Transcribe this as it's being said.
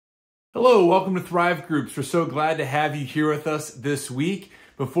Hello, welcome to ThriveGroups. We're so glad to have you here with us this week.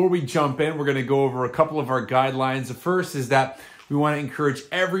 Before we jump in, we're going to go over a couple of our guidelines. The first is that we want to encourage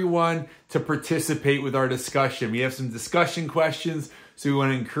everyone to participate with our discussion. We have some discussion questions, so we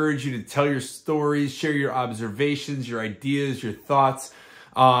want to encourage you to tell your stories, share your observations, your ideas, your thoughts,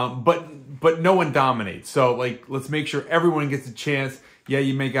 but no one dominates. So let's make sure everyone gets a chance. Yeah,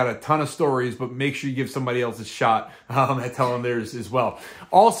 you may got a ton of stories, but make sure you give somebody else a shot at telling theirs as well.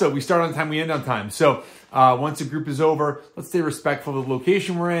 Also, we start on time, we end on time. So once the group is over, let's stay respectful of the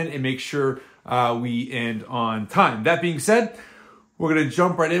location we're in and make sure we end on time. That being said, we're going to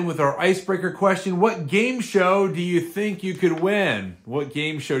jump right in with our icebreaker question. What game show do you think you could win? What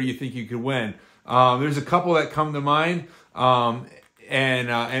game show do you think you could win? There's a couple that come to mind.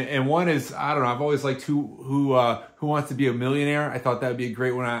 And one is, I don't know, I've always liked Who Wants to Be a Millionaire. I thought that would be a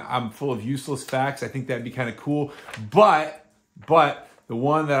great one. I'm full of useless facts. I think that'd be kind of cool. But the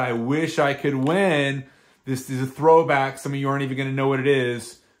one that I wish I could win, this is a throwback. Some of you aren't even going to know what it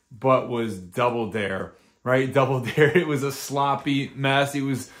is, but was Double Dare, right? Double Dare. It was a sloppy mess. It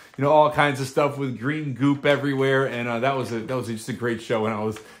was, all kinds of stuff with green goop everywhere. And that was just a great show when I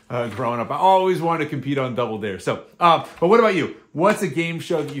was growing up. I always wanted to compete on Double Dare. So, but what about you? What's a game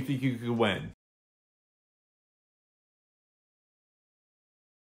show that you think you could win?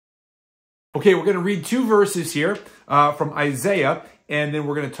 Okay, we're going to read two verses here from Isaiah, and then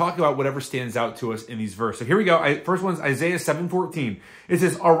we're going to talk about whatever stands out to us in these verses. So here we go. First one's Isaiah 7:14. It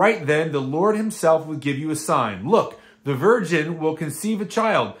says, "All right then, the Lord himself will give you a sign. Look, the virgin will conceive a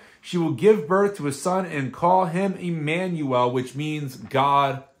child. She will give birth to a son and call him Immanuel," which means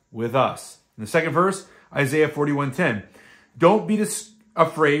God with us. In the second verse, Isaiah 41:10. "Don't be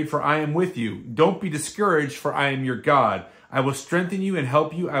afraid, for I am with you. Don't be discouraged, for I am your God. I will strengthen you and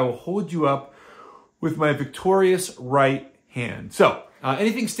help you. I will hold you up with my victorious right hand." So,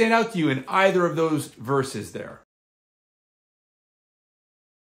 anything stand out to you in either of those verses there?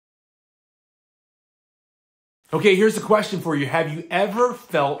 Okay, here's a question for you. Have you ever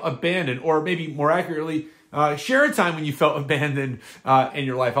felt abandoned? Or maybe more accurately, share a time when you felt abandoned in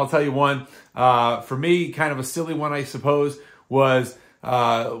your life. I'll tell you one. For me, kind of a silly one, I suppose, was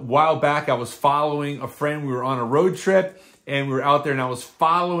a while back I was following a friend. We were on a road trip, and we were out there, and I was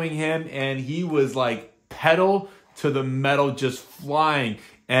following him, and he was like pedal to the metal, just flying.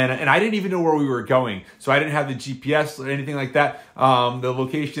 And I didn't even know where we were going. So I didn't have the GPS or anything like that, the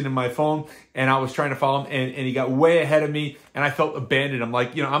location in my phone. And I was trying to follow him, and he got way ahead of me, and I felt abandoned. I'm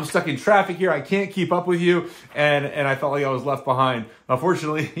like, I'm stuck in traffic here. I can't keep up with you. And I felt like I was left behind.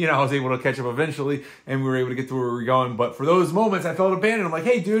 Fortunately, I was able to catch up eventually, and we were able to get to where we were going. But for those moments, I felt abandoned. I'm like,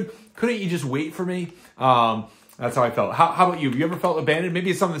 hey, dude, couldn't you just wait for me? That's how I felt. How about you? Have you ever felt abandoned? Maybe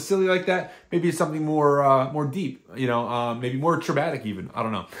it's something silly like that. Maybe it's something more deep, maybe more traumatic even. I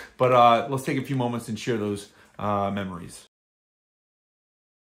don't know. But let's take a few moments and share those memories.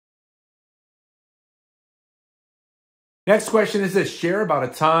 Next question is this. Share about a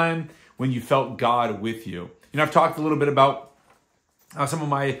time when you felt God with you. I've talked a little bit about some of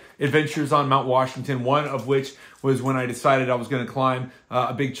my adventures on Mount Washington, one of which was when I decided I was going to climb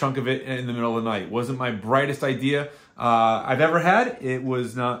a big chunk of it in the middle of the night. Wasn't my brightest idea I've ever had. It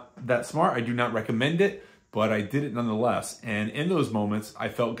was not that smart. I do not recommend it, but I did it nonetheless. And in those moments, I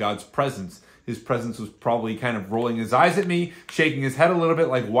felt God's presence. His presence was probably kind of rolling his eyes at me, shaking his head a little bit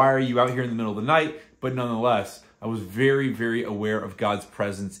like, why are you out here in the middle of the night? But nonetheless, I was very, very aware of God's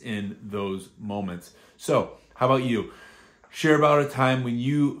presence in those moments. So how about you? Share about a time when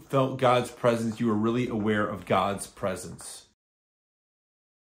you felt God's presence, you were really aware of God's presence.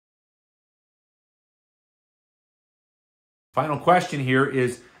 Final question here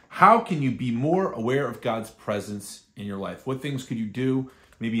is, how can you be more aware of God's presence in your life? What things could you do?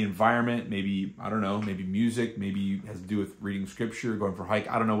 Maybe environment, maybe, I don't know, maybe music, maybe it has to do with reading scripture, going for a hike.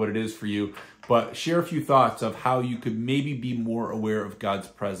 I don't know what it is for you, but share a few thoughts of how you could maybe be more aware of God's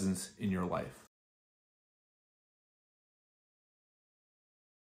presence in your life.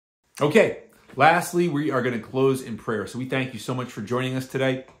 Okay, lastly, we are going to close in prayer. So we thank you so much for joining us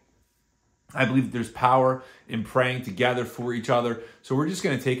today. I believe that there's power in praying together for each other. So we're just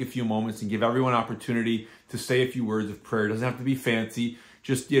going to take a few moments and give everyone an opportunity to say a few words of prayer. It doesn't have to be fancy.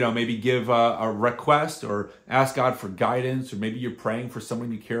 Just, maybe give a request or ask God for guidance, or maybe you're praying for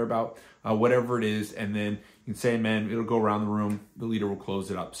someone you care about, whatever it is. And then you can say amen. It'll go around the room. The leader will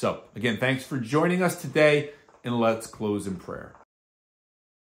close it up. So again, thanks for joining us today, and let's close in prayer.